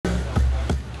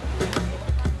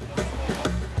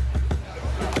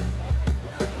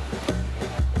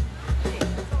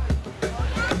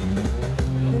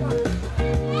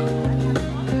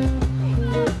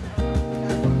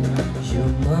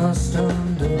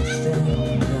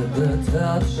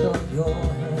touch of your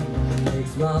hand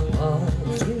makes my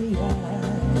pulse react.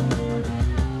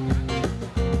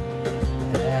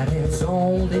 And it's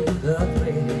only the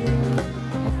thrill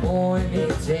of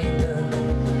pointing the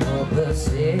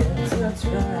opposite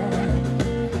track.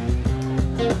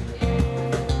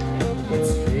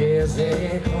 It's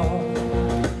physical,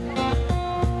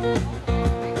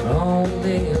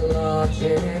 only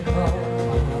logical.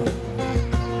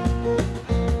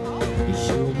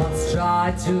 You must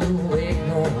try to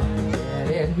ignore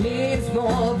that it means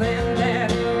more than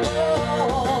that.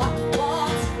 Oh,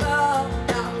 what's love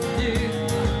got to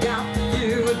do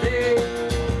with it?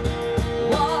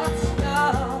 What's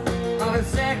love on a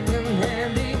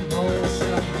second-hand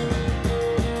emotion?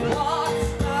 What's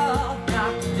love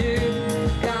got to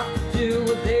do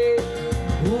with it?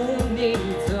 Who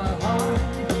needs a heart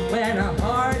when a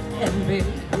heart can be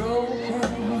broken?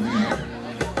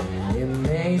 It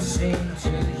may seem to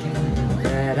you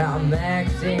that I'm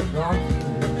acting on you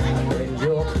when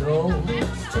you're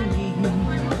close to me.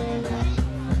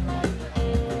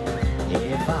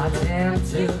 If I tend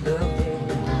to look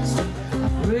east,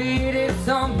 I've read it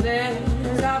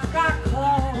someplace, I've got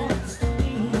cause to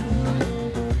be.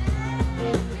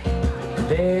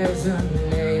 There's a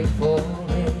name for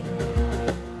it,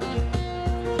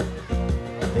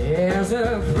 there's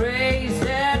a phrase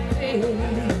that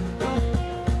fits.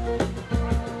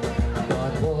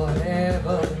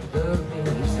 Whatever the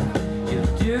reason, you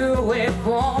do it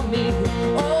for me.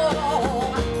 Oh,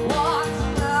 what's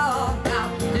love got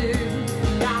to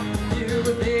do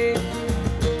with it?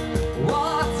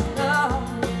 What's love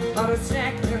but a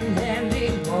second-hand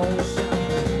emotion?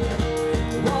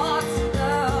 What's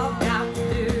love got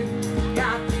to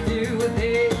do with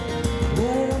it?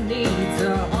 Who needs a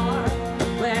heart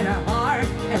when a heart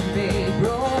can be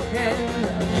broken?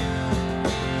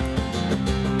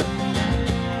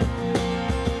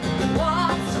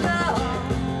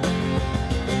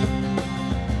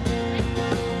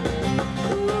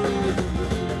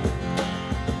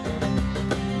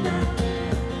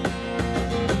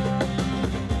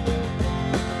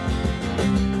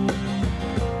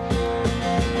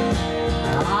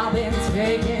 I've been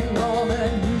taking on a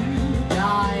new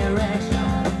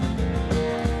direction,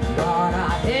 but I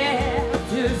have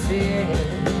to say,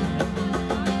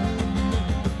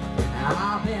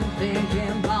 I've been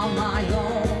thinking about my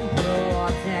own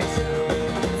protection.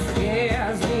 It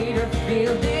scares me to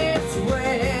feel this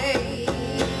way.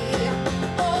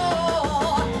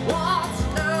 Oh, what's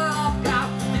love got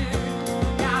to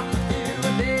do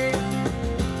with it?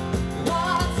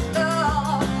 What's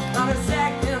love on a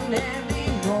second-hand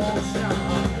emotion?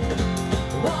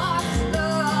 What's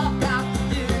love got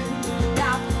to do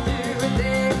with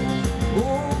it? Who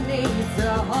needs a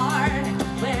heart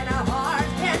when a heart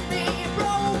can be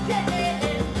broken?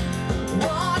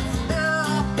 What's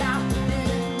love got to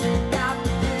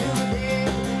do with it?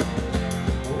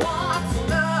 What's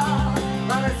love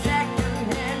on a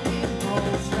second-hand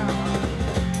emotion?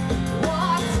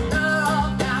 What's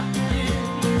love got to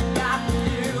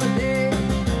do with it?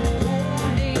 Who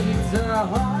needs a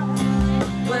heart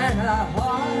when a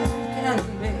heart can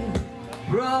be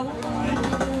broken?